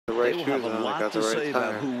right shoes on. I got the right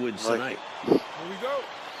tire. Who wins tonight. Here we go.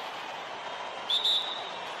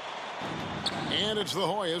 And it's the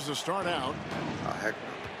Hoyas to start out. Oh, heck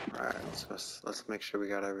no. Alright, let's make sure we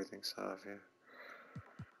got everything set up here.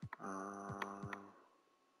 I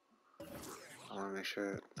want to make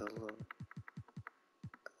sure it's a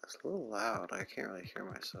little loud. I can't really hear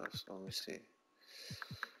myself, so let me see.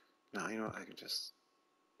 No, you know what? I can just.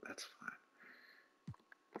 That's fine.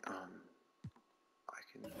 I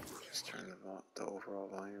can just turn the overall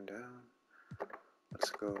volume down.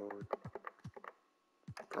 Let's go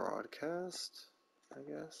broadcast, I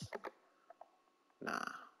guess. Nah,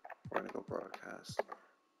 we're gonna go broadcast.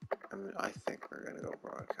 I think we're gonna go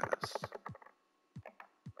broadcast.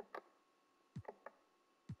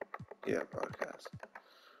 Yeah, broadcast.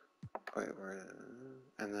 Wait,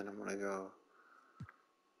 and then I'm gonna go.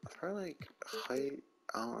 Probably like height.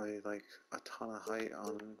 I don't really like a ton of height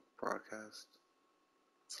on broadcast.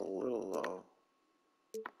 It's a little low.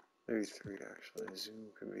 Maybe 3 actually.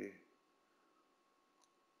 Zoom could be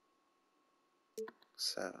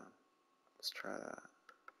 7. Let's try that.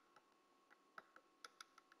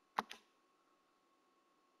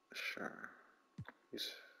 Sure.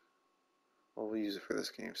 We'll use it for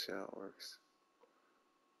this game, see how it works.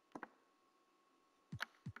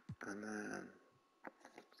 And then,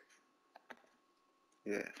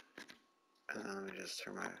 yeah. And then let me just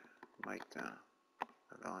turn my mic down,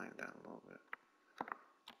 the volume down a little bit.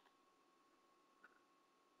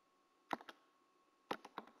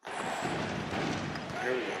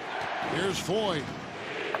 Here we go. Here's Floyd.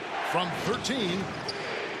 From 13,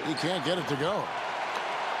 he can't get it to go.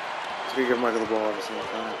 So we give Michael the ball every single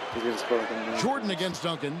time. He can score with him. Jordan against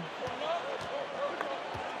Duncan.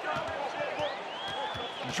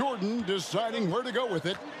 Jordan deciding where to go with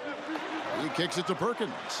it. He kicks it to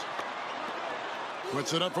Perkins.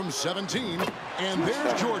 Puts it up from 17. And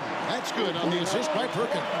there's Jordan. That's good on the assist by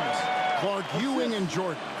Perkins. Clark, Ewing, and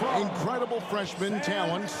Jordan. Incredible freshman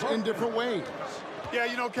talents in different ways. Yeah,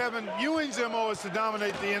 you know, Kevin, Ewing's MO is to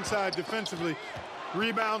dominate the inside defensively.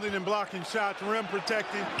 Rebounding and blocking shots, rim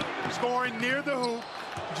protecting, scoring near the hoop.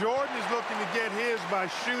 Jordan is looking to get his by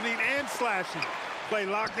shooting and slashing. Play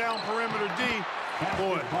lockdown perimeter D.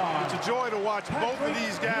 Boy, it's a joy to watch both of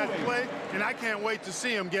these guys play, and I can't wait to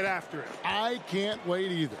see them get after it. I can't wait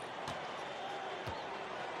either.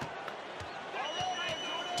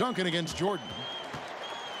 Duncan against Jordan.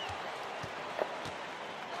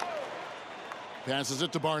 Passes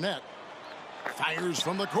it to Barnett. Fires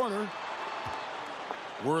from the corner.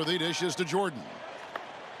 Worthy dishes to Jordan.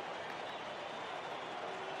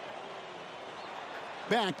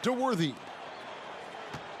 Back to Worthy.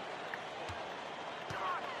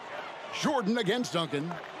 Jordan against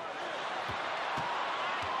Duncan.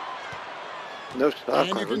 No shot.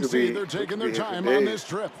 And you can see they're taking their time on this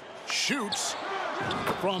trip. Shoots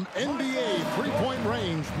from NBA three-point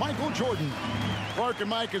range, Michael Jordan. Clark and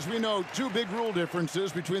Mike, as we know, 2 big rule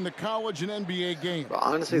differences between the college and NBA game.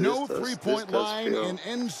 Honestly, no three-point line in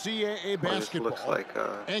NCAA basketball. Like,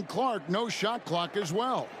 and Clark, no shot clock as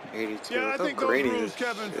well. 82. Yeah, I think those rules,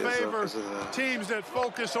 Kevin, favor teams that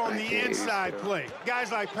focus on the inside play.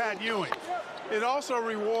 Guys like Pat Ewing. It also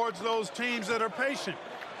rewards those teams that are patient.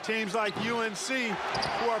 Teams like UNC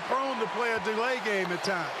who are prone to play a delay game at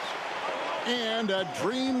times. And a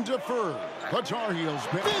dream deferred. The Tar Heels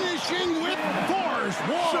finishing with force.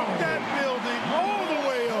 Shook that building all the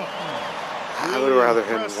way up. I would rather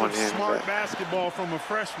him one hand. Smart basketball from a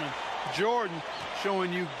freshman. Jordan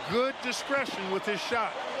showing you good discretion with his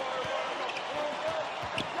shot.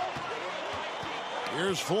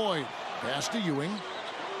 Here's Floyd. Pass to Ewing.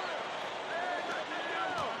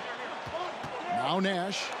 Now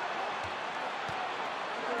Nash.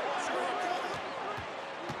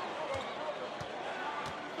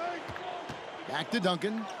 Back to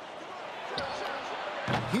Duncan.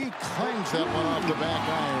 He clangs that one off the back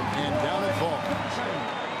iron, and down it falls.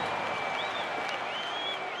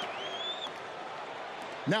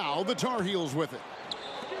 Now the Tar Heels with it.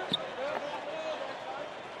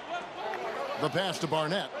 The pass to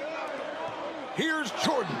Barnett. Here's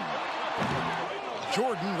Jordan.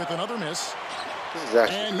 Jordan with another miss.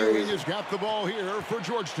 And Ewing has got the ball here for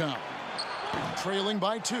Georgetown. Trailing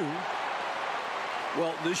by 2.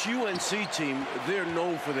 Well, this UNC team, they're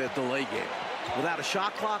known for their delay game. Without a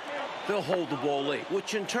shot clock, they'll hold the ball late,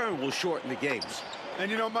 which in turn will shorten the games. And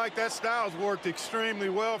you know, Mike, that style's worked extremely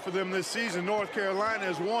well for them this season. North Carolina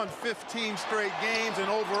has won 15 straight games and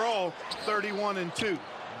overall 31-2.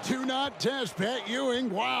 Do not test Pat Ewing.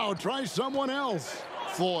 Wow, try someone else.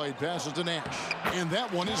 Floyd passes to Nash, and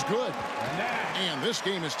that one is good. And this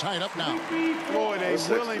game is tied up now. Floyd, a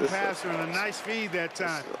willing passer and a nice feed that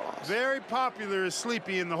time. Very popular as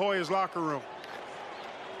Sleepy in the Hoyas locker room.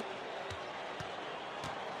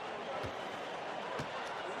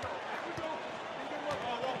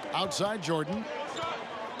 Outside Jordan.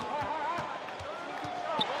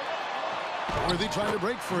 Worthy trying to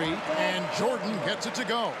break free, and Jordan gets it to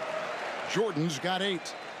go. Jordan's got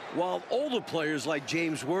 8. While older players like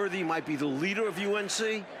James Worthy might be the leader of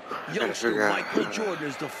UNC, youngster Michael Jordan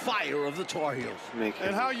is the fire of the Tar Heels.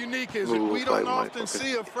 And how unique is it? We don't often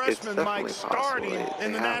see a freshman Mike starting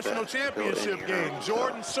in the national championship game.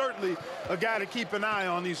 Jordan certainly a guy to keep an eye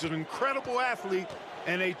on. He's an incredible athlete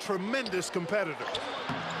and a tremendous competitor.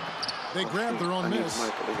 They grab their own miss.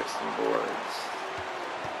 Michael to get some boards.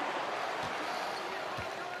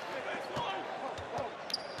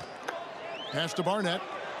 Pass to Barnett.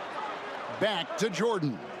 Back to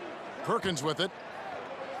Jordan. Perkins with it.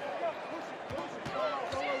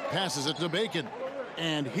 Passes it to Bacon.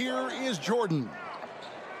 And here is Jordan.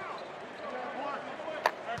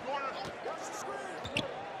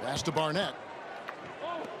 Pass to Barnett.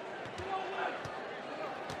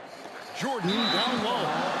 Jordan down low.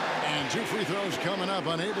 And 2 free throws coming up.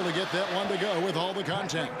 Unable to get that one to go with all the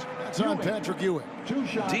contact. That's on Patrick Ewing.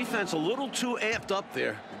 Defense a little too amped up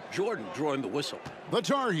there. Jordan drawing the whistle. The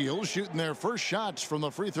Tar Heels shooting their first shots from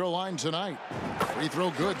the free throw line tonight. Free throw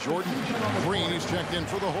good, Jordan. Green is checked in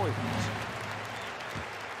for the Hoyas.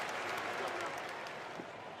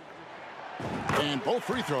 And both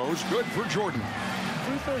free throws good for Jordan.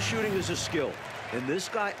 Free throw shooting is a skill, and this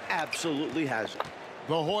guy absolutely has it.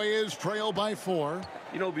 The Hoyas trail by 4.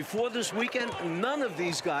 You know, before this weekend, none of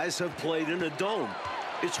these guys have played in a dome.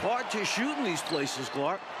 It's hard to shoot in these places,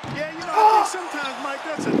 Clark. Yeah, you know, I think sometimes, Mike,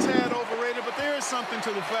 that's a tad overrated, but there is something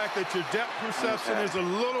to the fact that your depth perception is a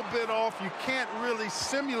little bit off. You can't really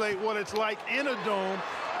simulate what it's like in a dome.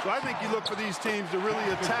 So I think you look for these teams to really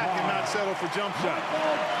attack and not settle for jump shots.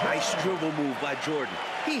 Nice dribble move by Jordan.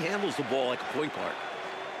 He handles the ball like a point guard.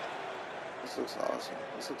 This looks awesome.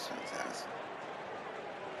 This looks fantastic.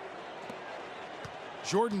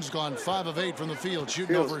 Jordan's gone 5 of 8 from the field,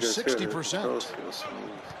 shooting over 60%.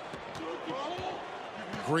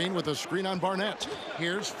 Green with a screen on Barnett.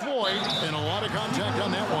 Here's Floyd, and a lot of contact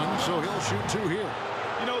on that one, so he'll shoot 2 here.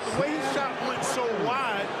 You know, the way his shot went so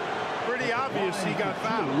wide, pretty obvious he got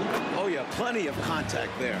fouled. Oh, yeah, plenty of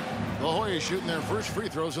contact there. The Hoyas shooting their first free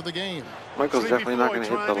throws of the game. Michael's definitely not going to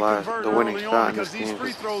hit the winning shot in this game. These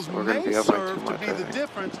free throws We're going to be may up by too serve to much, be the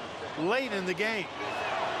difference late in the game.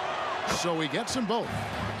 So he gets them both.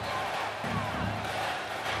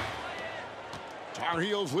 Tar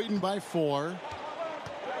Heels leading by 4.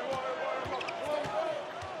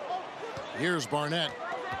 Here's Barnett.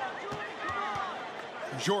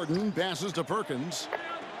 Jordan passes to Perkins.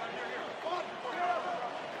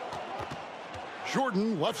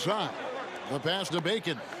 Jordan left side. The pass to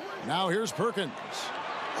Bacon. Now here's Perkins.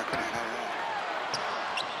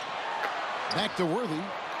 Back to Worthy.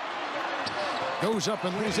 Goes up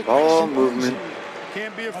and lays it. Ball movement.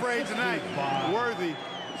 Can't be afraid tonight. Worthy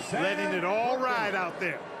letting it all ride out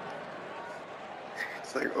there.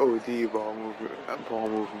 It's like OD ball movement. Ball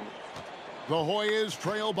movement. The Hoyas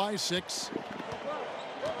trail by 6.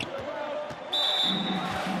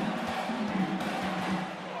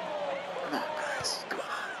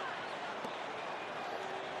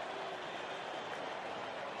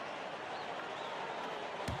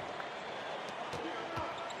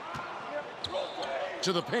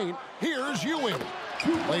 To the paint. Here's Ewing.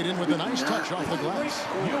 Laid in with a nice touch off the glass.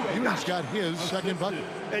 Ewing's got his second bucket.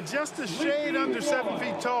 And just a shade under 7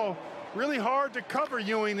 feet tall. Really hard to cover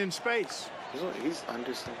Ewing in space. He's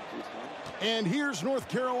under 7 feet tall. And here's North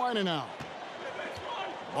Carolina now.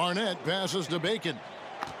 Barnett passes to Bacon.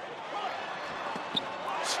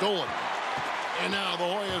 Stolen. And now the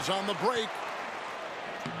Hoyas on the break.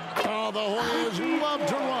 Oh, the Hoyas love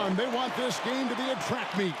to run. They want this game to be a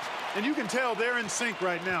track meet. And you can tell they're in sync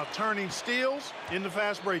right now, turning steals into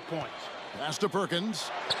fast break points. Pass to Perkins.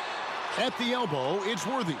 At the elbow, it's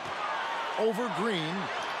Worthy. Over Green.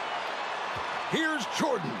 Here's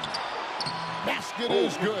Jordan. Basket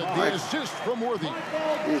is good. The assist from Worthy.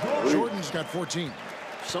 Jordan's got 14.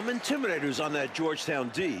 Some intimidators on that Georgetown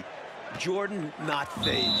D. Jordan not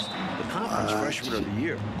phased. The conference freshman of the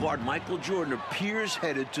year, guard Michael Jordan appears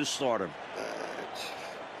headed to stardom.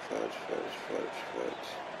 Fudge.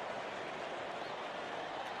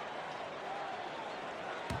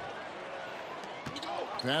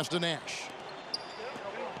 Pass to Nash.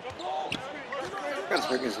 Got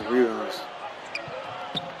to some rebounds.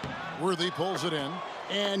 Worthy pulls it in.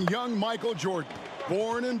 And young Michael Jordan.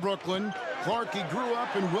 Born in Brooklyn, Clark, he grew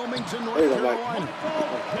up in Wilmington, North There you go, Mike. Carolina.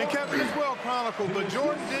 And Kevin, is well chronicled, but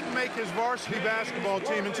Jordan didn't make his varsity basketball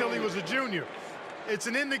team until he was a junior. It's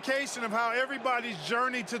an indication of how everybody's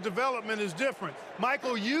journey to development is different.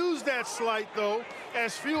 Michael used that slight, though,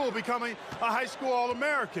 as fuel, becoming a high school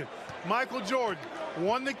All-American. Michael Jordan,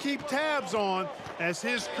 one to keep tabs on as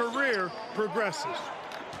his career progresses.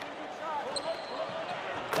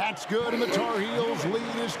 That's good, and the Tar Heels'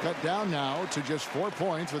 lead is cut down now to just 4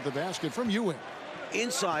 points with the basket from Ewing.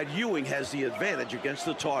 Inside, Ewing has the advantage against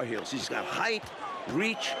the Tar Heels. He's got height,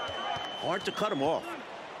 reach, hard to cut him off.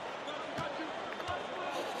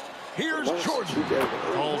 Here's Jordan.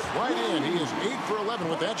 Falls right in. He is 8 for 11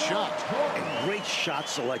 with that shot. And great shot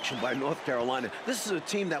selection by North Carolina. This is a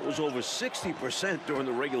team that was over 60% during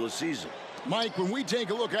the regular season. Mike, when we take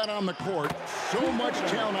a look out on the court, so much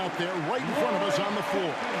talent out there right in front of us on the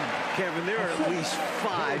floor. Kevin, there are at least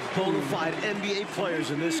 5 bona fide NBA players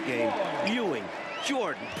in this game. Ewing,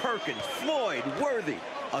 Jordan, Perkins, Floyd, Worthy.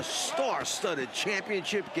 A star-studded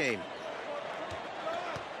championship game.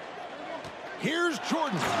 Here's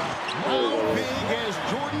Jordan. How big has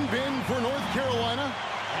Jordan been for North Carolina?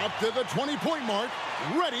 Up to the 20-point mark,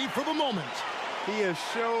 ready for the moment. He has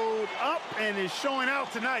showed up and is showing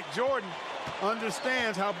out tonight. Jordan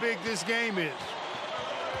understands how big this game is.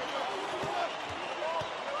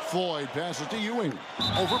 Floyd passes to Ewing.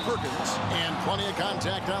 Over Perkins. And plenty of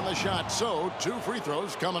contact on the shot. So, 2 free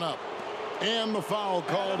throws coming up. And the foul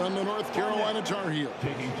called on the North Carolina Tar Heels.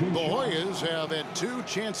 The Hoyas have had 2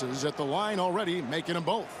 chances at the line already, making them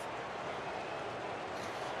both.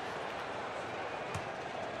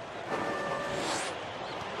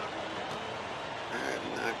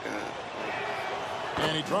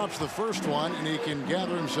 And he drops the first one, and he can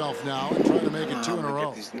gather himself now and try to make it 2 in a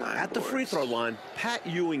row. At the free throw line, Pat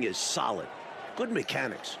Ewing is solid. Good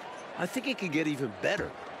mechanics. I think he could get even better.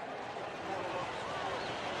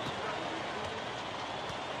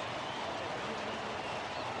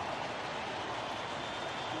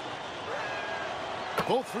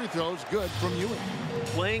 Both free throws good from Ewing.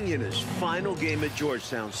 Playing in his final game at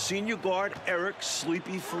Georgetown, senior guard Eric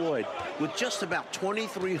Sleepy Floyd with just about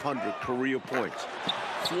 2,300 career points.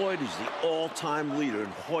 Floyd is the all-time leader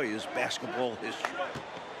in Hoyas basketball history.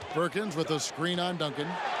 Perkins with a screen on Duncan.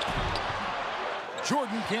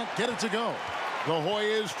 Jordan can't get it to go. The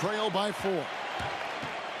Hoyas trail by 4.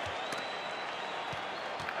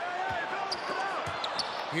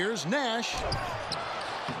 Here's Nash.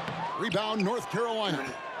 Rebound, North Carolina.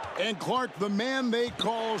 And Clark, the man they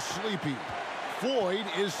call Sleepy. Floyd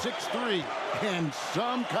is 6'3", and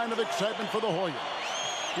some kind of excitement for the Hoyas.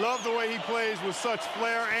 Love the way he plays with such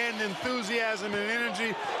flair and enthusiasm and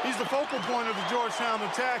energy. He's the focal point of the Georgetown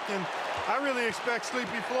attack, and I really expect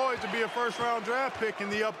Sleepy Floyd to be a first-round draft pick in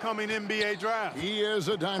the upcoming NBA draft. He is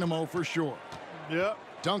a dynamo for sure. Yep.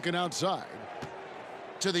 Duncan outside.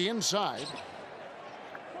 To the inside.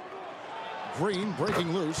 Green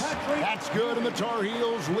breaking loose. That's good, and the Tar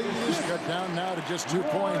Heels lead is cut down now to just 2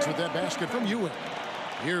 points with that basket from Ewing.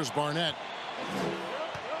 Here's Barnett.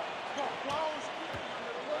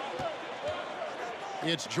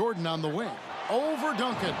 It's Jordan on the wing. Over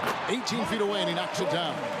Duncan. 18 feet away, and he knocks it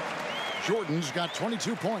down. Jordan's got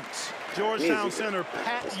 22 points. Georgetown center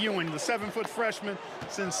Pat Ewing, the 7-foot freshman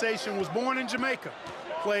sensation, was born in Jamaica.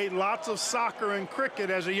 Played lots of soccer and cricket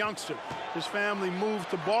as a youngster. His family moved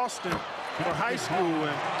to Boston for high school,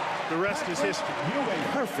 and the rest is history.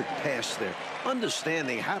 Perfect pass there,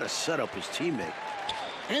 understanding how to set up his teammate.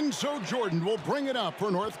 And so Jordan will bring it up for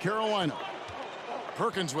North Carolina.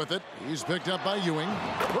 Perkins with it. He's picked up by Ewing.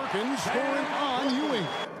 Perkins scoring on Ewing.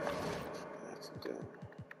 That's good.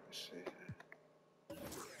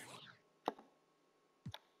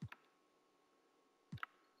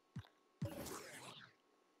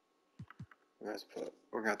 Let's see.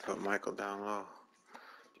 We're gonna have to put Michael down low.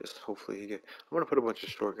 Just hopefully he get. I'm gonna put a bunch of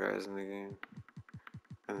short guys in the game,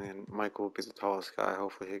 and then Michael will be the tallest guy.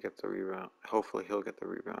 Hopefully he'll get the rebound. Hopefully he'll get the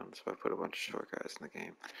rebound. So I put a bunch of short guys in the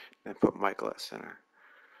game, and put Michael at center,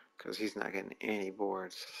 because he's not getting any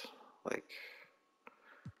boards. Like,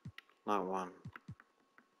 not one.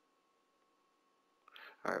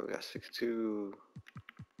 All right, we got 6'2",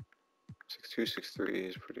 6'2", 6'3"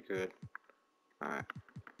 is pretty good. All right.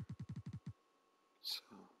 So.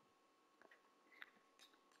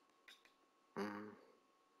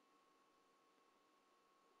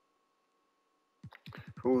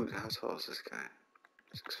 How tall is this guy?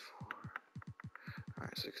 6'4".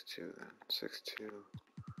 Alright, 6'2" then. 6'2".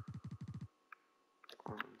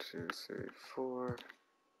 1, 2, 3, 4.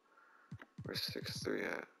 Where's 6'3"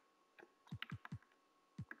 at?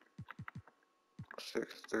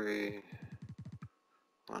 6'3".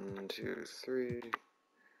 1, 2, 3.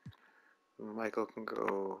 Michael can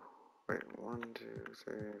go. Wait, 1, 2,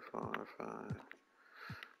 3, 4, 5.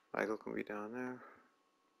 Michael can be down there.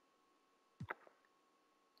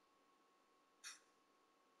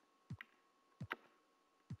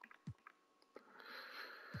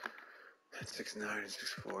 That's 6'9" and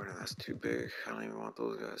 6'4". No, that's too big. I don't even want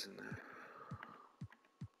those guys in there.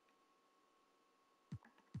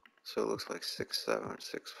 So it looks like 6'7",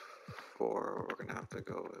 6'4". We're gonna have to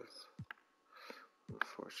go with,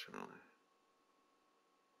 unfortunately.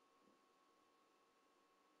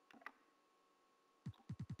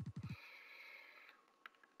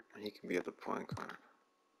 He can be at the point guard.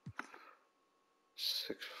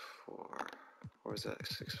 6'4". Where's that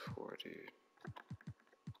 6'4", dude?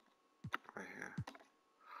 Right here.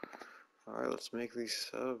 Alright, let's make these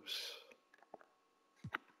subs.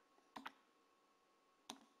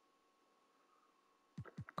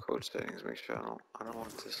 Code settings, make sure I don't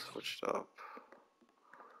want this switched up.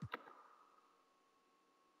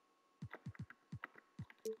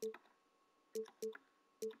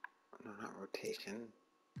 No, not rotation.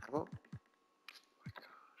 How about? Oh my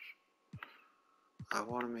gosh. I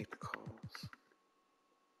want to make the calls.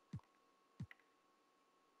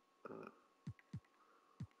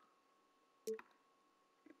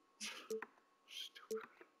 Stupid.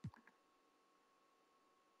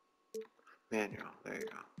 Manual, there you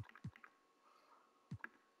go.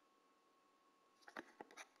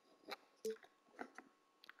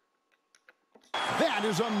 That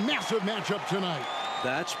is a massive matchup tonight.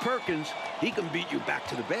 That's Perkins. He can beat you back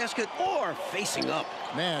to the basket or facing up.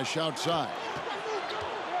 Nash outside.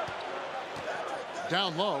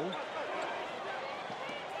 Down low.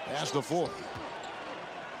 Pass the fourth.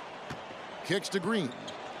 Kicks to Green.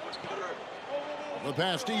 The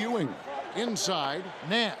pass to Ewing. Inside,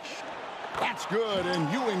 Nash. That's good,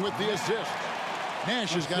 and Ewing with the assist.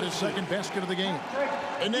 Nash has got his second basket of the game.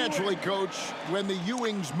 And naturally, Coach, when the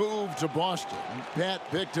Ewings moved to Boston, Pat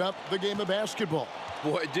picked up the game of basketball.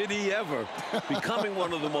 Boy, did he ever. Becoming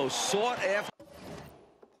one of the most sought-after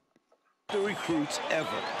recruits ever.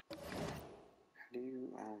 How do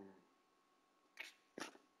you,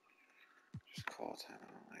 just call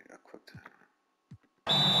timeout, like a quick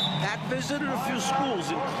timeout? Pat visited a few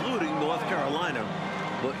schools, including North Carolina,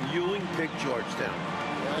 but Ewing picked Georgetown.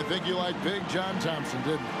 Yeah, I think you liked Big John Thompson,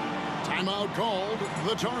 didn't you? Timeout called,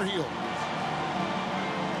 the Tar Heels.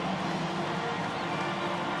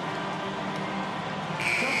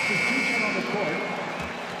 Substitution on the court.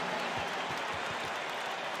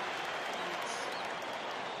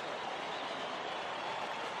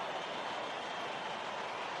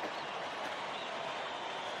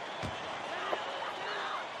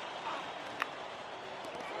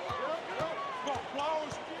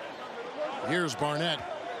 Here's Barnett.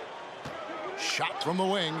 Shot from the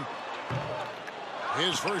wing.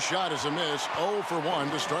 His first shot is a miss. 0 for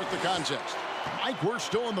 1 to start the contest. Mike, we're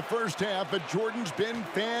still in the first half, but Jordan's been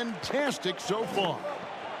fantastic so far.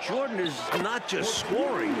 Jordan is not just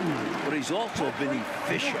scoring, but he's also been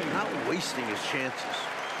efficient, not wasting his chances.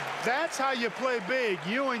 That's how you play big.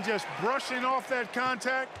 Ewing just brushing off that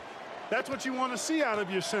contact. That's what you want to see out of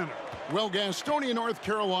your center. Well, Gastonia, North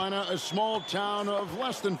Carolina, a small town of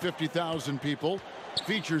less than 50,000 people,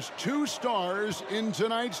 features 2 stars in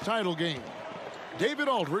tonight's title game. David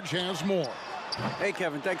Aldridge has more. Hey,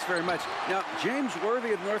 Kevin, thanks very much. Now, James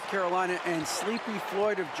Worthy of North Carolina and Sleepy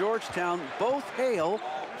Floyd of Georgetown both hail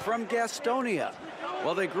from Gastonia.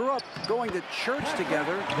 While they grew up going to church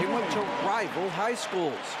together, they went to rival high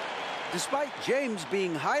schools. Despite James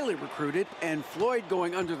being highly recruited and Floyd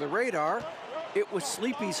going under the radar, it was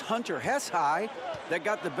Sleepy's Hunter Hess High that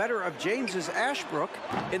got the better of James's Ashbrook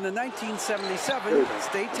in the 1977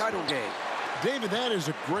 state title game. David, that is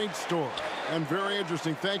a great story and very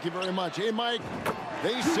interesting. Thank you very much. Hey, Mike,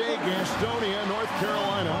 they say Gastonia, North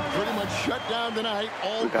Carolina, pretty much shut down tonight,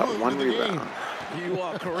 all glued to the game. You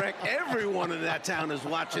are correct. Everyone in that town is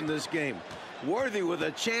watching this game. Worthy with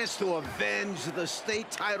a chance to avenge the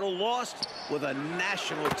state title lost with a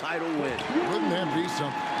national title win. Wouldn't that be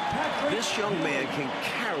something? This young man can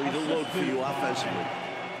carry the load for you offensively,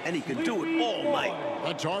 and he can do it all night.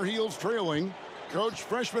 The Tar Heels trailing. Coach,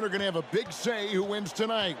 freshmen are going to have a big say who wins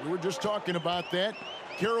tonight. We were just talking about that.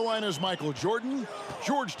 Carolina's Michael Jordan,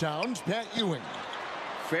 Georgetown's Pat Ewing.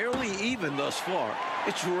 Fairly even thus far.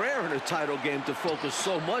 It's rare in a title game to focus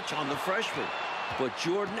so much on the freshmen, but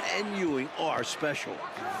Jordan and Ewing are special.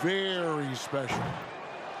 Very special.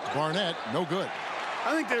 Barnett, no good.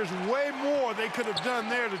 I think there's way more they could have done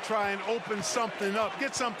there to try and open something up,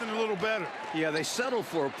 get something a little better. Yeah, they settled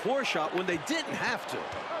for a poor shot when they didn't have to.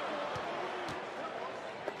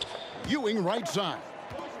 Ewing right side.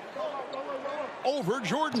 over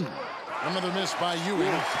Jordan. Another miss by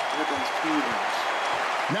Ewing.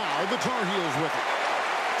 Now the Tar Heels with it.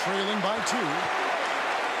 Trailing by 2.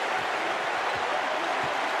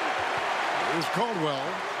 Here's Caldwell.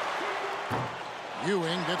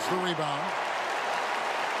 Ewing gets the rebound.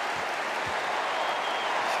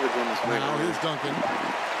 Now here's Duncan.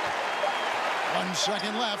 1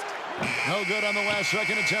 second left. No good on the last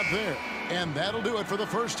second attempt there. And that'll do it for the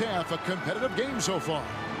first half. A competitive game so far.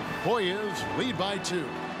 Hoyas lead by 2.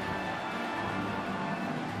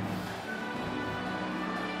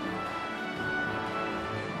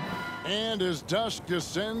 And as dusk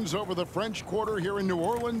descends over the French Quarter here in New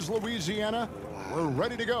Orleans, Louisiana, we're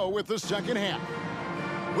ready to go with the second half.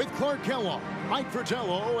 With Clark Kellogg, Mike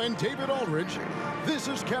Fratello, and David Aldridge, this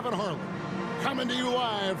is Kevin Harlan, coming to you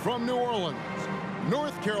live from New Orleans,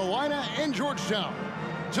 North Carolina, and Georgetown.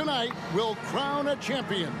 Tonight, we'll crown a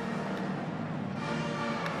champion.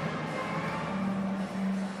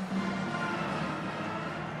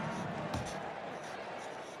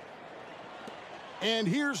 And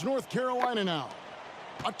here's North Carolina now.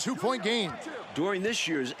 A 2-point game. During this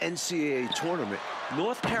year's NCAA tournament,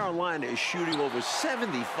 North Carolina is shooting over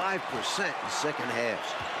 75% in second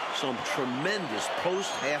halves. Some tremendous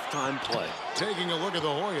post-halftime play. Taking a look at the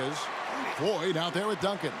Hoyas. Floyd out there with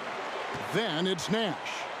Duncan. Then it's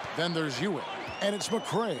Nash. Then there's Ewing. And it's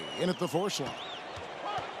McCray in at the 4 slot.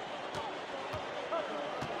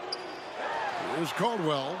 Here's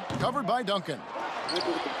Caldwell, covered by Duncan.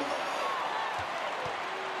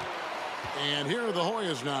 And here are the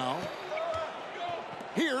Hoyas now.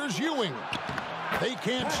 Here's Ewing. They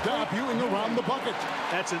can't stop Ewing around the bucket.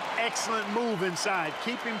 That's an excellent move inside,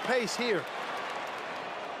 keeping pace here.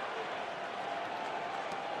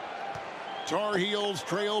 Tar Heels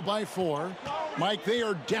trail by 4. Mike, they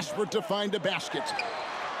are desperate to find a basket.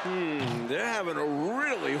 They're having a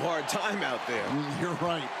really hard time out there. You're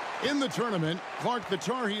right. In the tournament, Clark, the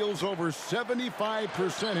Tar Heels over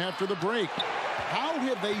 75% after the break. How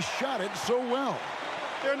have they shot it so well?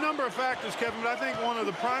 There are a number of factors, Kevin, but I think one of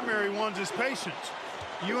the primary ones is patience.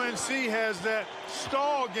 UNC has that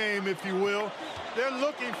stall game, if you will. They're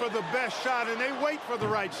looking for the best shot, and they wait for the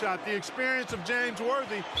right shot. The experience of James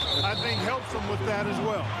Worthy, I think, helps them with that as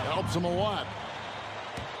well. Helps them a lot.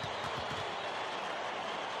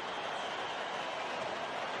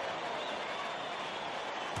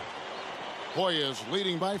 Hoyas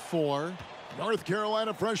leading by 4. North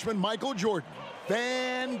Carolina freshman Michael Jordan.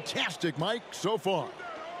 Fantastic, Mike, so far.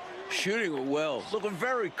 Shooting well. Looking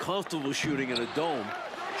very comfortable shooting in a dome.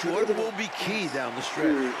 Jordan will be key down the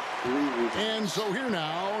stretch. And so here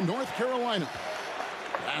now, North Carolina.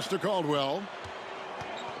 Pass to Caldwell.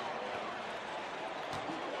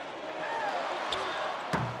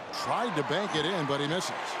 Tried to bank it in, but he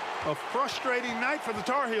misses. A frustrating night for the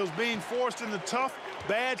Tar Heels, being forced into tough,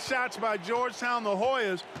 bad shots by Georgetown. The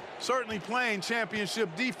Hoyas certainly playing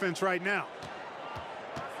championship defense right now.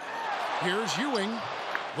 Here's Ewing.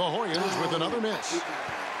 The Hoyas with another miss.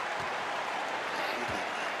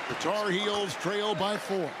 The Tar Heels trail by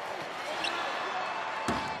 4.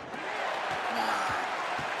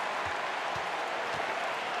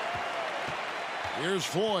 Here's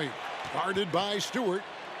Floyd, guarded by Stewart.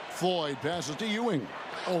 Floyd passes to Ewing.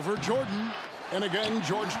 Over Jordan. And again,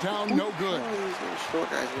 Georgetown no good.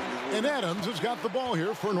 And Adams has got the ball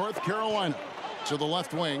here for North Carolina. To the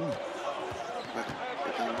left wing.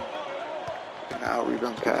 Now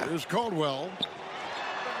rebound pass. Here's Caldwell.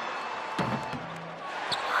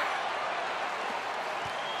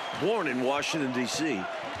 Born in Washington, D.C.,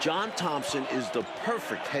 John Thompson is the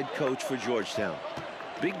perfect head coach for Georgetown.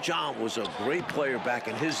 Big John was a great player back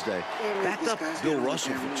in his day. Backed up Bill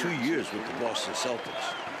Russell for 2 years with the Boston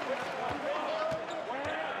Celtics.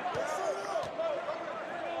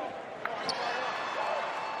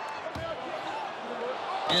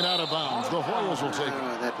 And out of bounds. The Hoyas will take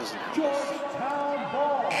it. That doesn't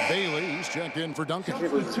help. Bailey's checked in for Duncan.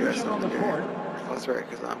 That's right,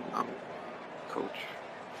 because I'm coach.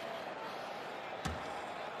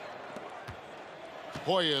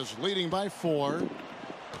 Hoyas leading by 4.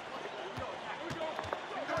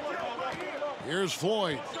 Here's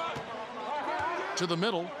Floyd. To the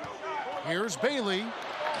middle. Here's Bailey.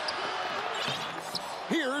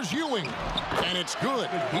 Here's Ewing. And it's good.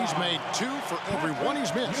 He's made 2 for every 1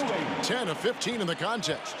 he's missed. 10 of 15 in the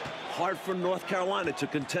contest. Hard for North Carolina to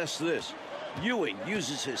contest this. Ewing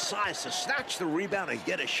uses his size to snatch the rebound and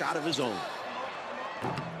get a shot of his own.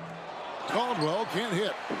 Caldwell can't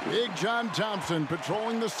hit. Big John Thompson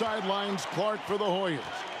patrolling the sidelines. Clark for the Hoyas.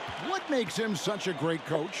 What makes him such a great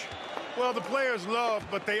coach? Well, the players love,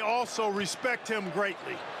 but they also respect him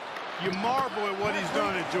greatly. you marvel at what he's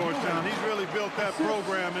done at Georgetown. He's really built that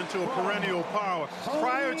program into a perennial power.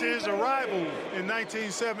 Prior to his arrival in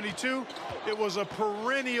 1972, it was a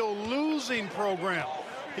perennial losing program.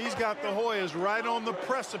 He's got the Hoyas right on the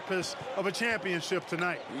precipice of a championship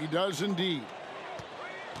tonight. He does indeed.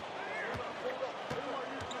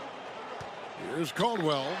 Here's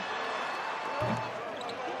Caldwell.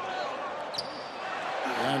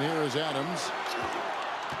 And here is Adams.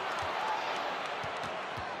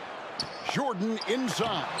 Jordan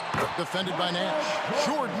inside. Defended by Nash.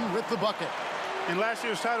 Jordan with the bucket. In last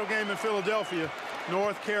year's title game in Philadelphia,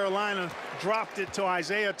 North Carolina dropped it to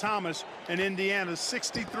Isaiah Thomas and Indiana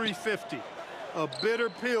 63-50. A bitter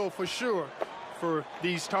pill for sure for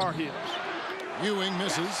these Tar Heels. Ewing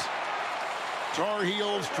misses. Tar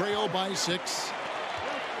Heels trail by 6.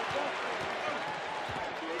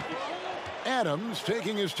 Adams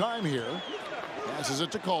taking his time here. Passes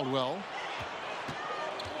it to Caldwell.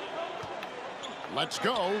 Let's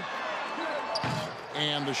go.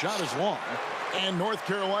 And the shot is long. And North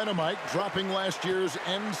Carolina, Mike, dropping last year's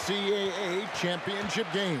NCAA championship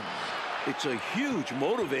game. It's a huge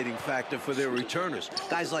motivating factor for their returners.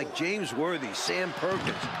 Guys like James Worthy, Sam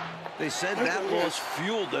Perkins. They said that loss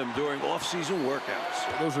fueled them during off-season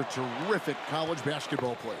workouts. Those are terrific college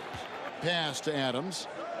basketball players. Pass to Adams.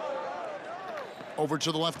 Over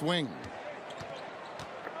to the left wing.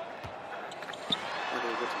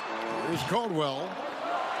 Here's Caldwell.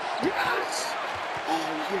 Yes!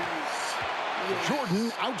 Oh, yes! Yes.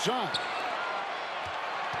 Jordan outside.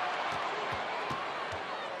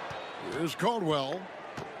 Here's Caldwell.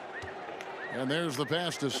 And there's the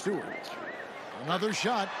pass to Stewart. Another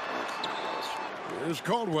shot. Here's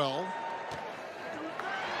Caldwell.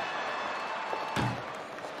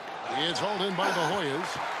 It's hauled in by the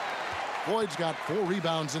Hoyas. Floyd's got 4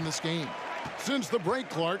 rebounds in this game. Since the break,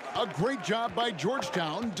 Clark, a great job by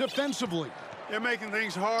Georgetown defensively. They're making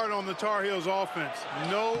things hard on the Tar Heels offense.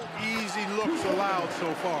 No easy looks allowed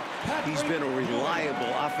so far. He's been a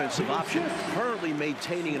reliable offensive option, currently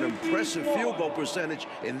maintaining an impressive field goal percentage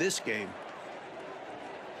in this game.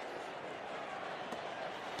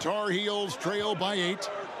 Tar Heels trail by 8.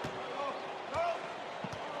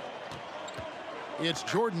 It's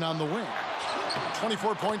Jordan on the wing.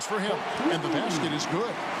 24 points for him, and the basket is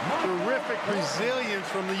good. Terrific resilience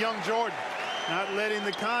from the young Jordan, not letting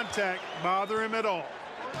the contact bother him at all.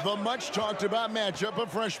 The much talked about matchup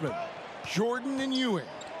of freshmen, Jordan and Ewing.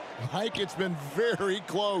 Mike, it's been very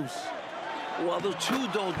close. While the two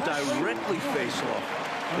don't directly face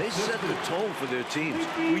off, they set the tone for their teams.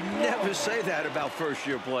 We never say that about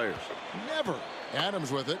first-year players. Never.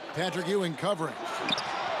 Adams with it. Patrick Ewing covering.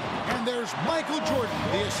 And there's Michael Jordan,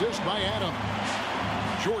 the assist by Adams.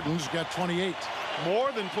 Jordan's got 28.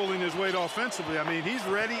 More than pulling his weight offensively. I mean, he's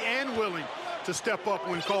ready and willing to step up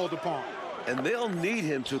when called upon. And they'll need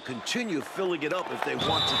him to continue filling it up if they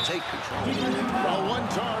want to take control. Well, one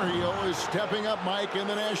Tar Heel is stepping up, Mike, in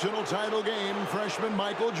the national title game, freshman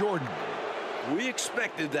Michael Jordan. We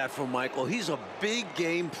expected that from Michael. He's a big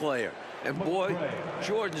game player. And boy,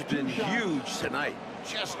 Jordan's been huge tonight.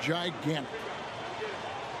 Just gigantic.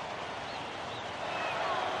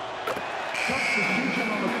 Substitution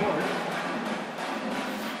on the court.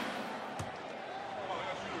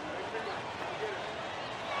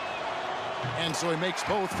 And so he makes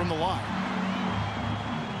both from the line.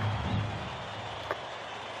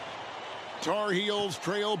 Tar Heels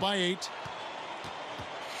trail by 8.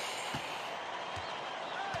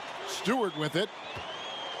 Stewart with it.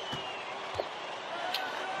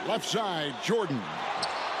 Left side, Jordan.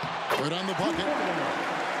 Good on the bucket.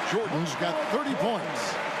 Jordan's got 30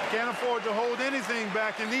 points. Can't afford to hold anything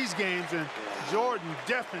back in these games, and Jordan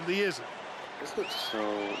definitely isn't. This looks so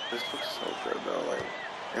good though. Like,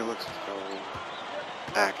 it looks so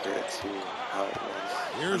accurate to how it was.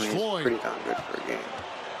 Here's Floyd. It's pretty darn good for a game.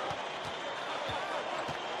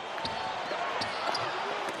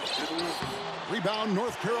 Rebound,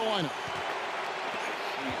 North Carolina.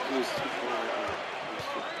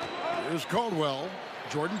 Here's Caldwell.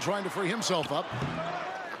 Jordan trying to free himself up.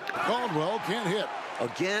 Caldwell can't hit.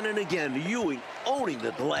 Again and again, Ewing owning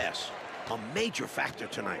the glass. A major factor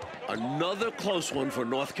tonight. Another close one for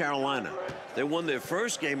North Carolina. They won their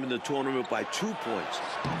first game in the tournament by 2 points.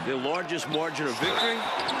 Their largest margin of victory,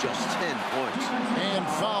 just 10 points. And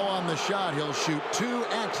foul on the shot. He'll shoot 2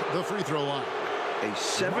 at the free throw line. A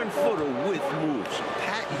 7-footer with moves.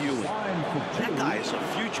 Pat Ewing. That guy is a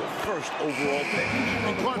future first overall pick.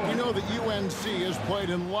 And Clark, you know that UNC has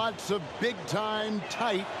played in lots of big-time,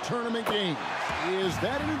 tight tournament games. Is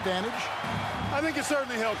that an advantage? I think it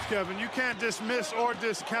certainly helps, Kevin. You can't dismiss or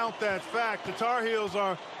discount that fact. The Tar Heels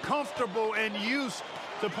are comfortable and used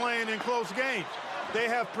to playing in close games. They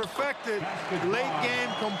have perfected late-game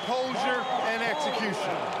composure and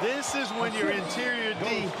execution. This is when your interior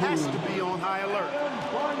D has to be on high alert.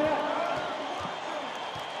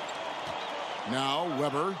 Now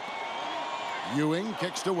Weber. Ewing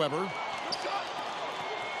kicks to Weber.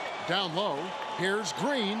 Down low. Here's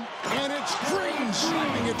Green. And it's Green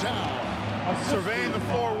slamming it down. Surveying the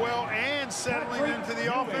floor well and settling into the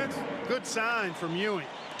offense. Good sign from Ewing.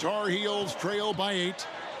 Tar Heels trail by 8.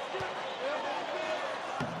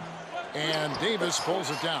 And Davis pulls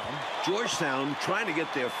it down. Georgetown trying to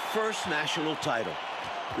get their first national title.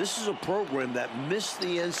 This is a program that missed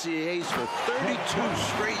the NCAAs for 32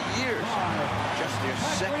 straight years. Just their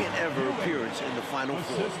second ever appearance in the Final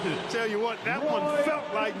Four. Tell you what, that one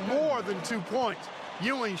felt like more than 2 points.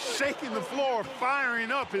 Ewing shaking the floor,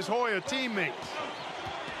 firing up his Hoya teammates.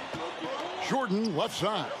 Jordan left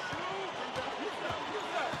side.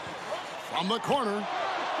 From the corner.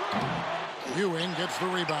 Ewing gets the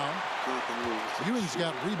rebound. Ewing's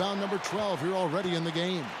got rebound number 12 here already in the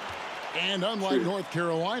game. And unlike North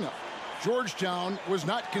Carolina, Georgetown was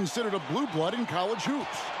not considered a blue blood in college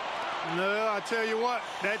hoops. No, I tell you what,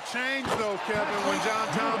 that changed though, Kevin, when John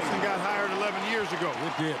Thompson got hired 11 years ago.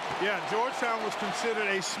 It did. Yeah, Georgetown was considered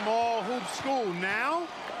a small hoop school. Now,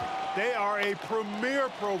 they are a premier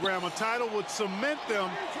program. A title would cement them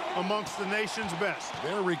amongst the nation's best.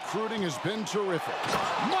 Their recruiting has been terrific.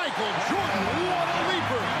 Michael Jordan, what a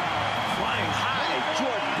leaper! Flying high,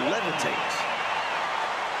 Jordan levitates.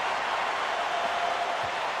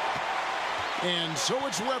 And so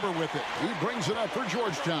it's Weber with it. He brings it up for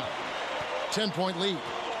Georgetown. 10-point lead.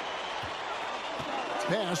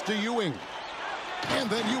 Pass to Ewing. And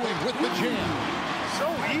then Ewing with the jam. So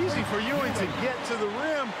easy for Ewing to get to the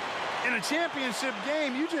rim. In a championship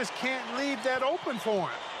game, you just can't leave that open for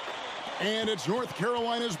him. And it's North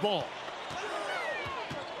Carolina's ball.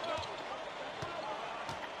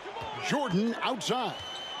 Jordan outside.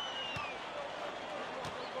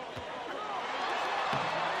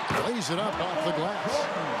 Lays it up off the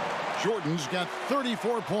glass. Jordan's got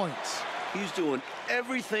 34 points. He's doing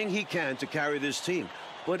everything he can to carry this team,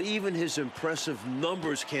 but even his impressive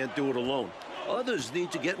numbers can't do it alone. Others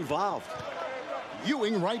need to get involved.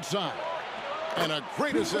 Ewing right side. And a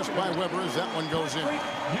great assist by Weber as that one goes in.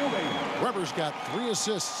 Weber's got 3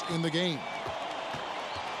 assists in the game.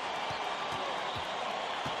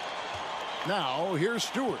 Now here's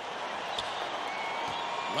Stewart.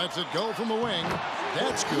 Lets it go from the wing.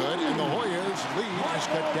 That's good, and the Hoyas' lead is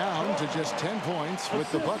cut down to just 10 points with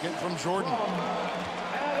the bucket from Jordan.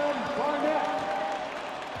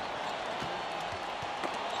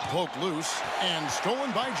 Poked loose and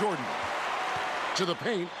stolen by Jordan. To the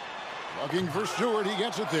paint. Looking for Stewart. He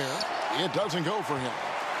gets it there. It doesn't go for him.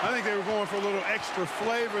 I think they were going for a little extra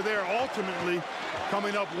flavor there, ultimately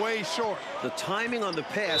coming up way short. The timing on the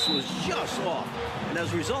pass was just off, and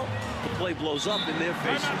as a result, the play blows up in their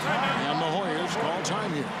faces. And the Hoyas call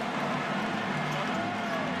time here.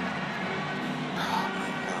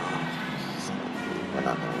 We're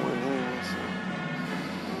not going to win here, so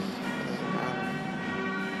it doesn't matter.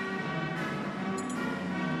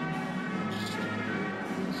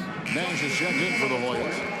 Nash is checked in for the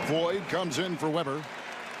Hoyas. Floyd comes in for Weber.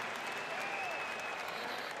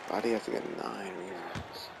 Why do you have to get 9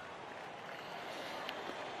 rebounds?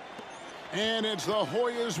 And it's the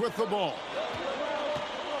Hoyas with the ball.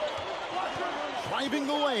 Driving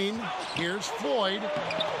the lane. Here's Floyd.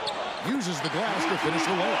 Uses the glass to finish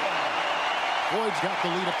the layup. Floyd's got the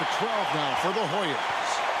lead up to 12 now for the Hoyas.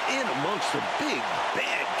 In amongst the big,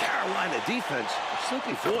 bad Carolina defense,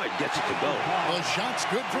 Sleepy Floyd gets it to go. The shot's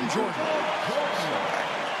good from Jordan. College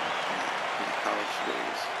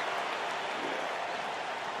days.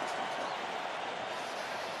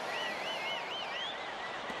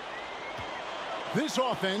 This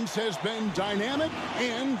offense has been dynamic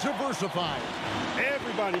and diversified.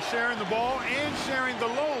 Everybody sharing the ball and sharing the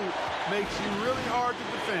load makes you really hard to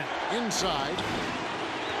defend. Inside.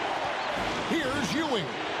 Here's Ewing.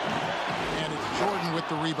 And it's Jordan with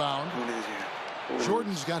the rebound. What is here?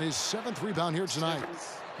 Jordan's got his 7th rebound here tonight.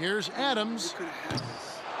 Here's Adams. Could have had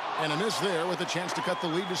this. And a miss there with a chance to cut the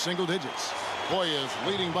lead to single digits. Hoyas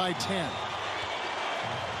leading by 10.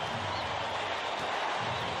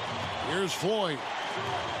 Here's Floyd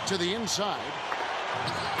to the inside.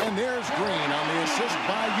 And there's Green on the assist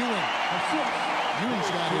by Ewing.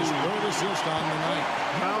 Ewing's got his 3rd assist on the night.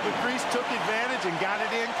 Now the crease took advantage and got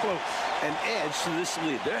it in close. And adds to this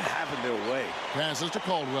lead. They're having their way. Passes to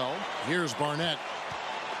Caldwell. Here's Barnett.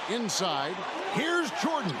 Inside. Here's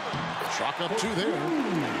Jordan. Chalk up 2 there.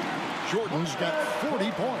 Jordan's got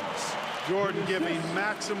 40 points. Jordan giving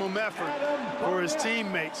maximum effort for his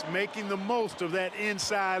teammates, making the most of that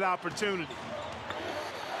inside opportunity.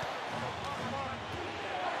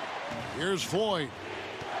 Here's Floyd.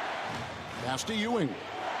 Pass to Ewing.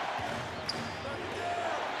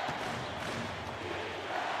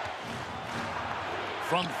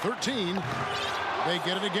 From 13, they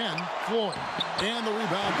get it again. Floyd. And the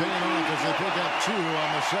rebound paying off as they pick up 2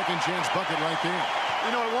 on the second chance bucket right there.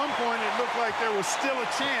 You know, at one point it looked like there was still a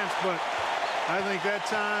chance, but I think that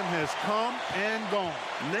time has come and gone.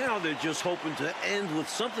 Now they're just hoping to end with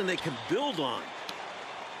something they can build on.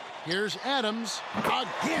 Here's Adams.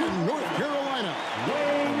 Again, North Carolina.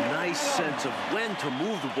 A nice sense of when to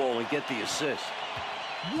move the ball and get the assist.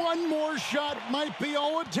 One more shot might be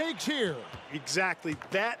all it takes here. Exactly.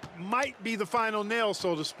 That might be the final nail,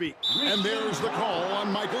 so to speak. And there's the call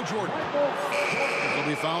on Michael Jordan. It'll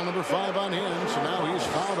be foul number 5 on him, so now he's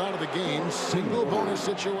fouled out of the game. Single bonus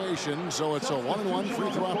situation, so it's a 1-on-1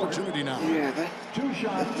 free throw opportunity now. Yeah, that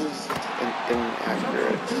is an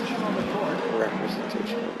inaccurate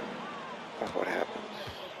representation of what happened.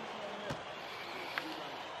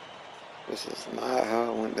 This is not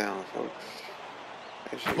how it went down, folks.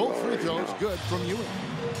 Both free throws good from Ewing.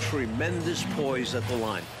 Tremendous poise at the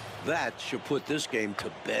line. That should put this game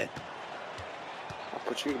to bed. I'll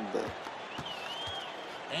put you to bed.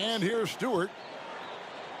 And here's Stewart.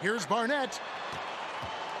 Here's Barnett.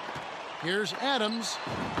 Here's Adams.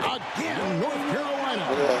 Again, North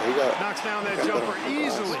Carolina. Knocks down that jumper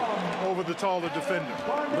easily over the taller defender.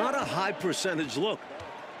 Not a high percentage look.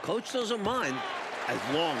 Coach doesn't mind as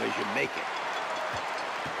long as you make it.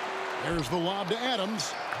 Here's the lob to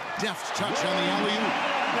Adams. Deft touch on the alley-oop.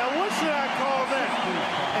 Now, what should I call that?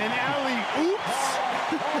 An alley-oops?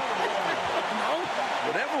 No.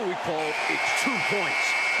 Whatever we call it, it's 2 points.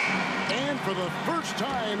 And for the first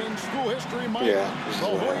time in school history, Mike, Yeah, the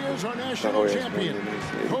Hoyas are national Hoyas champion. won the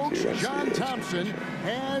Coach 1982 John NCAA Thompson championship.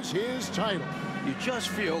 has his title. You just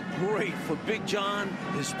feel great for Big John,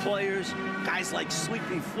 his players, guys like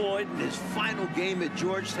Sleepy Floyd in his final game at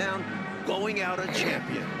Georgetown, going out a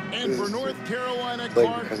champion. And for North Carolina, like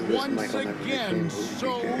Clark, because of this, once Michael never again, became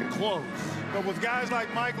so who he became. close. But with guys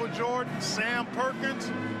like Michael Jordan, Sam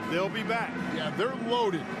Perkins, they'll be back. Yeah, they're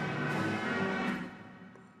loaded.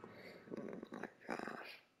 Oh my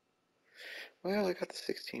gosh. Well, I got the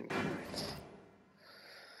 16 points.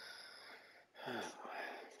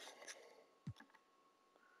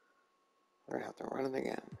 We're gonna have to run it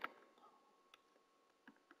again.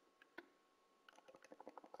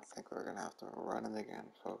 I think we're gonna have to run it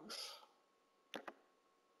again, folks.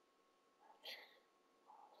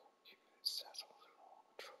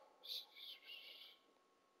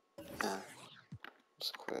 Nah,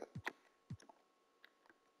 just quit.